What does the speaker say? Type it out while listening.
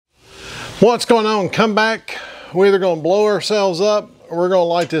What's going on? Come back. We're either going to blow ourselves up or we're going to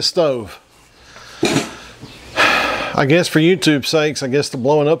light this stove. I guess for YouTube's sakes, I guess the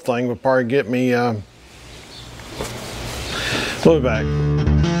blowing up thing would probably get me. We'll be back.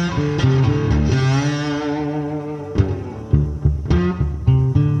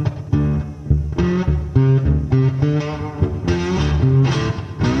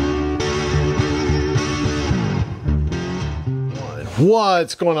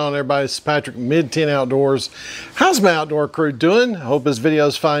 What's going on, everybody? This is Patrick, Mid-10 Outdoors. How's my outdoor crew doing? I hope this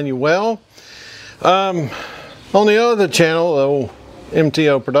videos find you well. On the other channel,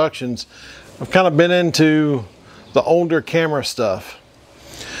 MTO Productions, I've kind of been into the older camera stuff.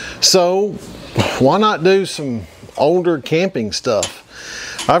 So why not do some older camping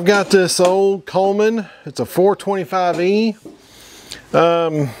stuff? I've got this old Coleman. It's a 425E.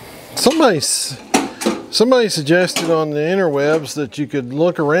 Somebody suggested on the interwebs that you could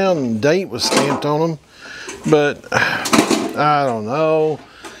look around and date was stamped on them, but I don't know.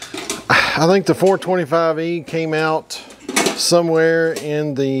 I think the 425E came out somewhere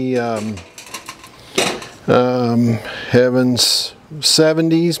in the heavens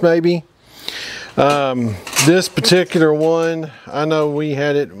 70s maybe. This particular one, I know we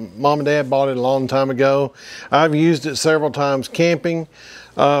had it, Mom and Dad bought it a long time ago. I've used it several times camping.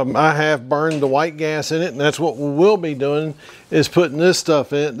 I have burned the white gas in it, and that's what we will be doing, is putting this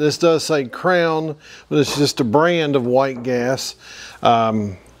stuff in it. This does say Crown, but it's just a brand of white gas.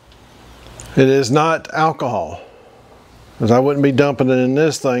 It is not alcohol, because I wouldn't be dumping it in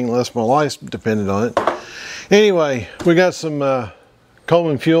this thing unless my life depended on it. Anyway, we got some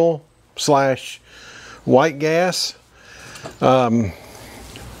Coleman fuel / white gas.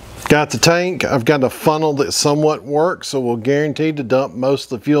 Got the tank. I've got a funnel that somewhat works, so we'll guarantee to dump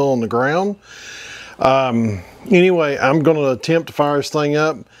most of the fuel on the ground. Anyway, I'm going to attempt to fire this thing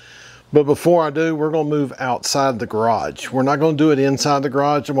up, but before I do, we're going to move outside the garage. We're not going to do it inside the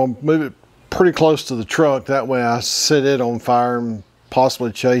garage. I'm going to move it pretty close to the truck. That way I set it on fire and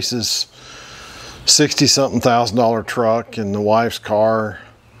possibly chase this $60-something thousand truck and the wife's car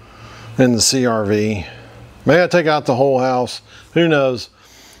and the CRV. Maybe I take out the whole house. Who knows?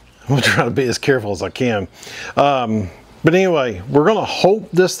 I'm gonna try to be as careful as I can. But anyway, we're gonna hope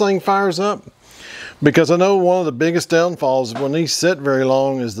this thing fires up, because I know one of the biggest downfalls when these sit very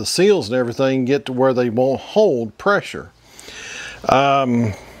long is the seals and everything get to where they won't hold pressure.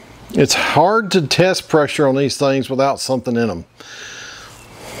 It's hard to test pressure on these things without something in them.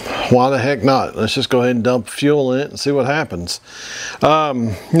 Why the heck not? Let's just go ahead and dump fuel in it and see what happens.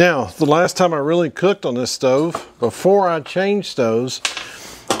 Now, the last time I really cooked on this stove, before I changed stoves,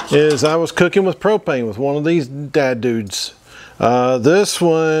 is I was cooking with propane with one of these dad dudes. This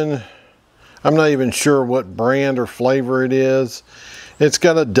one, I'm not even sure what brand or flavor it is. It's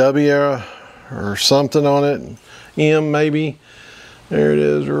got a W or something on it, M maybe. There it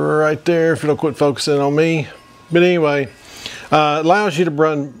is right there, if it'll quit focusing on me. But anyway, it allows you to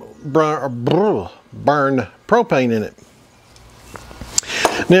burn propane in it.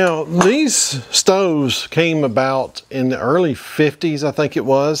 Now, these stoves came about in the early 50s, I think it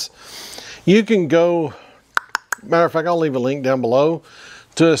was. You can go, matter of fact, I'll leave a link down below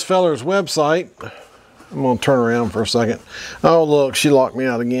to this feller's website. I'm gonna turn around for a second. Oh look, she locked me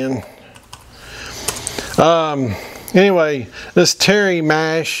out again. Anyway, this Terry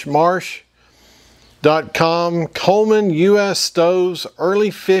Marsh.com, Coleman US stoves, early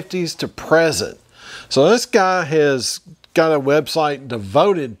 50s to present. So this guy has got a website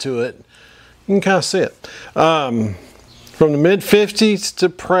devoted to it. You can kind of see it. From the mid 50s to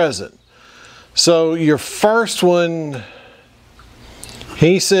present. So your first one,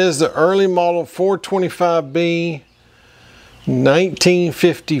 he says the early model 425B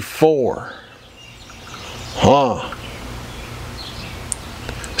 1954. Huh.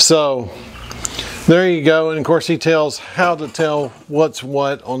 So there you go. And of course he tells how to tell what's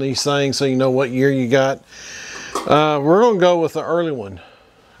what on these things, so you know what year you got. We're going to go with the early one.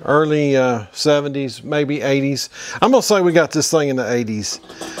 Early 70s, maybe 80s. I'm going to say we got this thing in the 80s.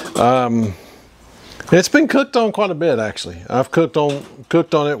 It's been cooked on quite a bit, actually. I've cooked on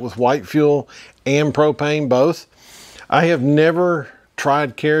it with white fuel and propane, both. I have never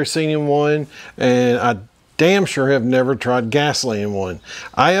tried kerosene in one, and I damn sure have never tried gasoline in one.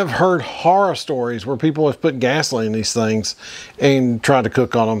 I have heard horror stories where people have put gasoline in these things and tried to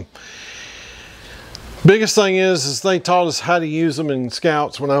cook on them. Biggest thing is they taught us how to use them in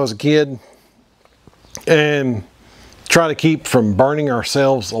Scouts when I was a kid, and try to keep from burning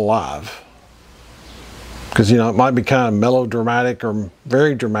ourselves alive. Because, you know, it might be kind of melodramatic or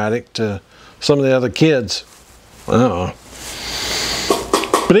very dramatic to some of the other kids. I don't know.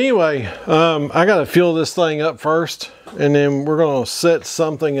 But anyway, I got to fuel this thing up first, and then we're going to set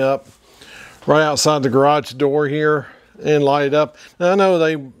something up right outside the garage door here and light it up. Now, I know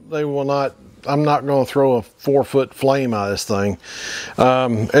they will not, I'm not going to throw a 4-foot flame out of this thing.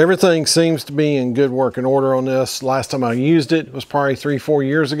 Everything seems to be in good working order on this. Last time I used it was probably 3-4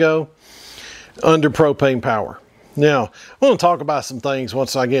 years ago under propane power. Now, I want to talk about some things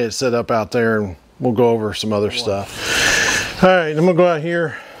once I get it set up out there, and we'll go over some other stuff. All right, I'm gonna go out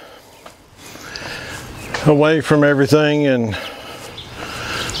here away from everything and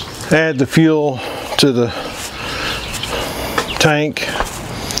add the fuel to the tank.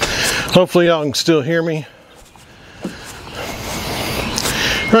 Hopefully y'all can still hear me.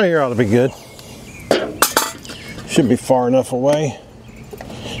 Right here ought to be good. Should be far enough away.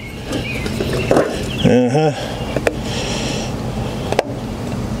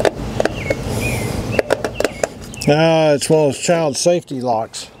 It's one of those child safety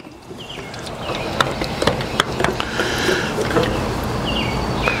locks.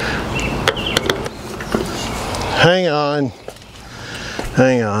 Hang on.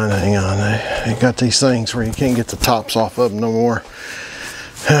 They got these things where you can't get the tops off of them no more.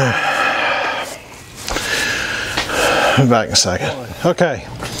 Be back in a second. Okay.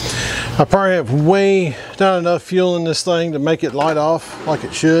 I probably have not enough fuel in this thing to make it light off like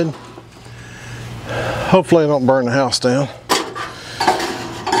it should. Hopefully I don't burn the house down.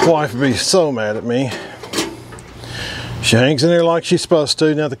 Wife would be so mad at me. She hangs in there like she's supposed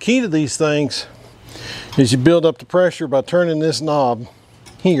to. Now the key to these things is you build up the pressure by turning this knob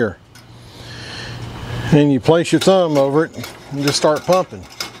here. And you place your thumb over it and just start pumping.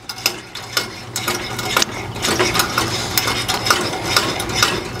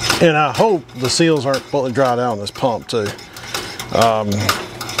 And I hope the seals aren't fully dried out on this pump too.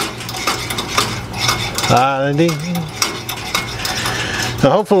 Now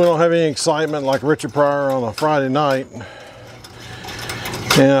hopefully we don't have any excitement like Richard Pryor on a Friday night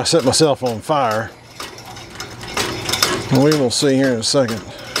and I set myself on fire. We will see here in a second.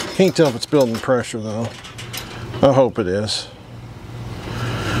 Can't tell if it's building pressure though. I hope it is.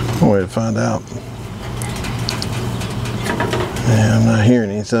 I'll wait to find out. Yeah, I'm not hearing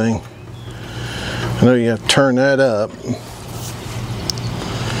anything. I know you have to turn that up.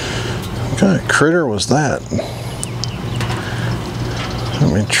 What kind of critter was that?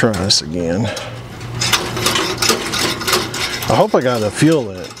 Let me try this again. I hope I got enough fuel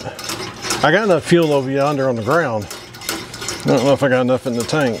in it. I got enough fuel over yonder on the ground. I don't know if I got enough in the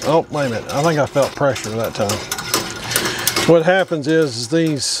tank. Oh, wait a minute. I think I felt pressure that time. What happens is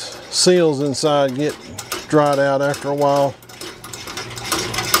these seals inside get dried out after a while.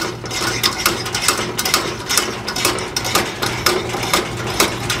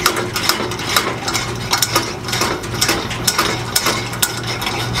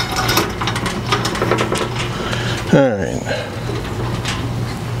 All right.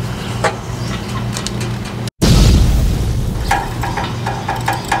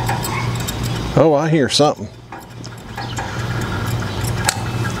 Oh, I hear something.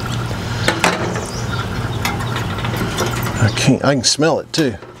 I can smell it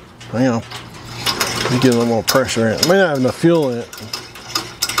too. Hang on. Let me get a little more pressure in it. I may not have enough fuel in it.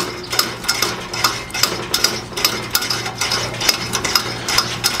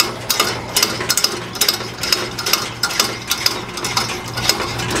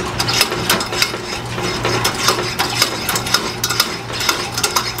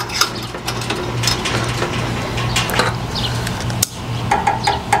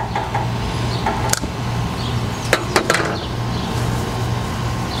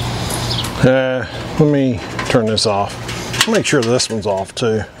 Let me turn this off. Make sure this one's off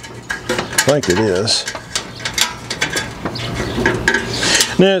too. I think it is.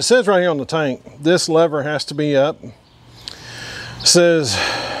 Now it says right here on the tank, this lever has to be up. It says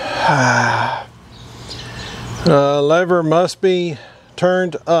lever must be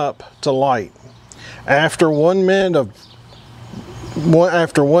turned up to light. After 1 minute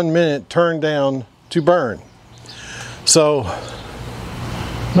turn down to burn. So,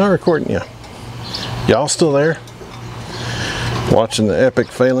 I'm not recording you. Y'all still there? Watching the epic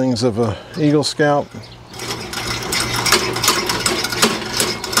failings of a Eagle Scout.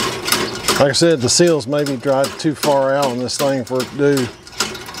 Like I said, the seals may be dried too far out on this thing for it to do.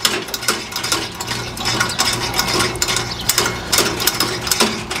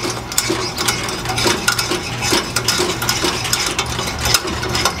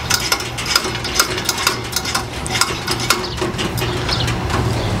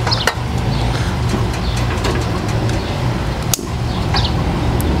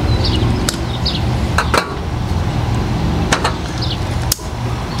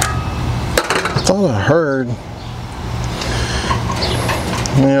 thought I heard.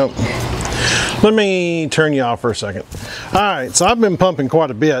 Yep. Let me turn you off for a second. Alright, so I've been pumping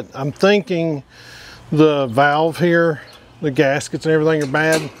quite a bit. I'm thinking the valve here, the gaskets and everything are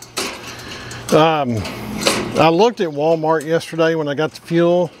bad. I looked at Walmart yesterday when I got the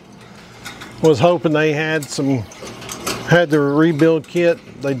fuel. Was hoping they had the rebuild kit.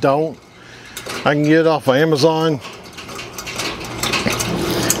 They don't. I can get it off of Amazon.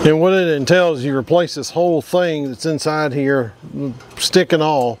 And what it entails is you replace this whole thing that's inside here, stick and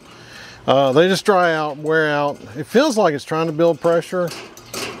all. They just dry out, wear out. It feels like it's trying to build pressure,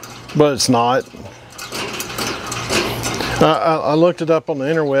 but it's not. I looked it up on the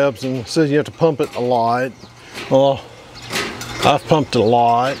interwebs and it says you have to pump it a lot. Well, I've pumped it a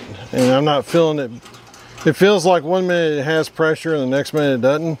lot and I'm not feeling it. It feels like 1 minute it has pressure and the next minute it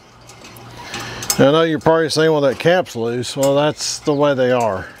doesn't. And I know you're probably saying, well, that cap's loose. Well, that's the way they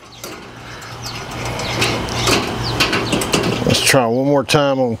are. Let's try one more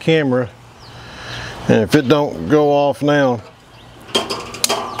time on camera. And if it don't go off now,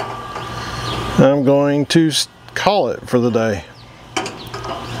 I'm going to call it for the day.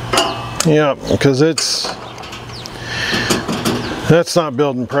 Yeah, because that's not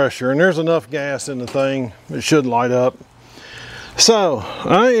building pressure, and there's enough gas in the thing. It should light up. So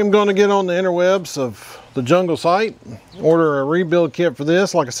I am going to get on the interwebs of the jungle site, order a rebuild kit for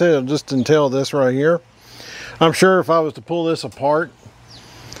this. Like I said, it'll just entail this right here. I'm sure if I was to pull this apart,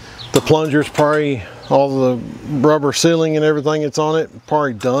 the plunger's probably, all the rubber sealing and everything that's on it,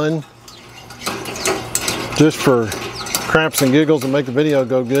 probably done. Just for craps and giggles and make the video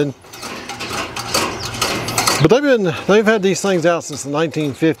go good. But they've had these things out since the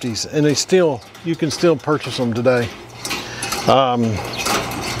 1950s, and you can still purchase them today.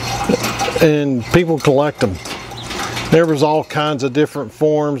 And people collect them. There was all kinds of different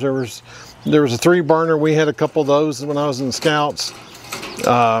forms. There was a 3-burner. We had a couple of those when I was in the Scouts.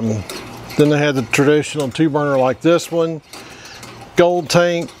 Then they had the traditional 2-burner like this one. Gold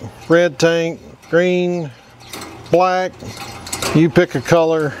tank, red tank, green, black. You pick a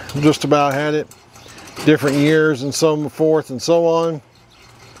color, just about had it. Different years and so forth and so on.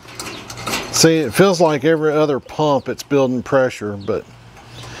 See, it feels like every other pump it's building pressure, but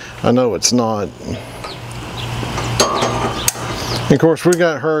I know it's not. And of course, we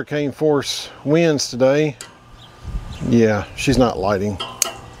got hurricane force winds today. Yeah, she's not lighting.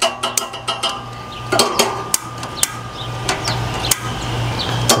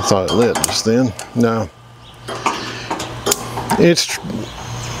 I thought it lit just then. No.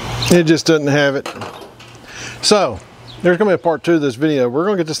 It just doesn't have it. So, there's going to be a part 2 of this video. We're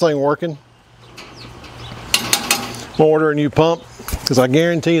going to get this thing working. We'll order a new pump, because I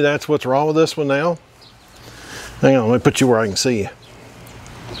guarantee that's what's wrong with this one now. Hang on, let me put you where I can see you.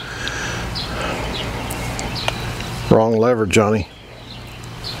 Wrong lever, Johnny.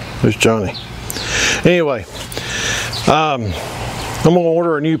 Who's Johnny? Anyway, I'm going to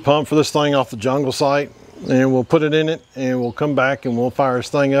order a new pump for this thing off the jungle site, and we'll put it in it, and we'll come back and we'll fire this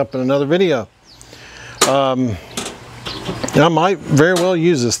thing up in another video. I might very well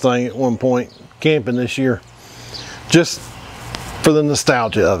use this thing at one point camping this year, just for the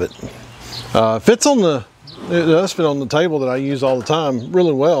nostalgia of it. It does fit on the table that I use all the time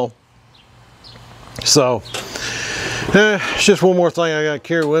really well. So it's just one more thing I got to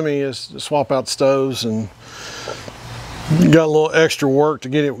carry with me, is to swap out stoves, and got a little extra work to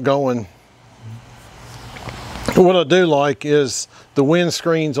get it going. What I do like is the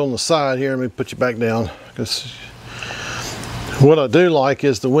windscreens on the side here. Let me put you back down, because what I do like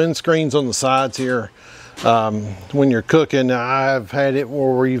is the windscreens on the sides here. When you're cooking, I've had it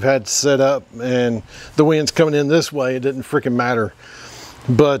where you've had to set up and the wind's coming in this way. It didn't freaking matter.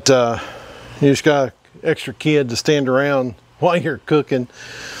 But you just got an extra kid to stand around while you're cooking.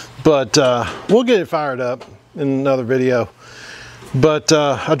 But we'll get it fired up in another video. But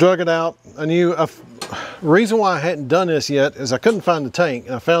I drug it out. I knew the reason why I hadn't done this yet is I couldn't find the tank,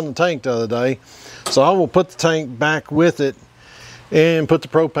 and I found the tank the other day. So I will put the tank back with it and put the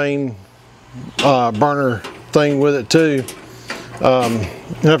propane burner thing with it too. I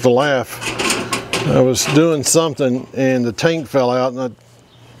have to laugh. I was doing something and the tank fell out, and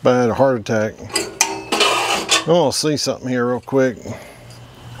I had a heart attack. I want to see something here real quick.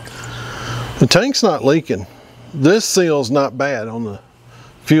 The tank's not leaking. This seal's not bad on the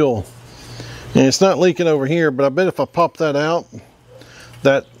fuel, and it's not leaking over here, but I bet if I pop that out,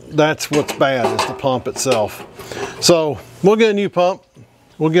 that's what's bad, is the pump itself. So we'll get a new pump,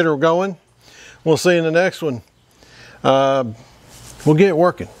 we'll get her going, we'll see you in the next one. We'll get it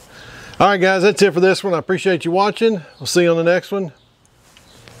working. All right guys, that's it for this one. I appreciate you watching. We'll see you on the next one.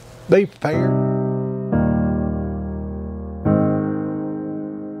 Be prepared.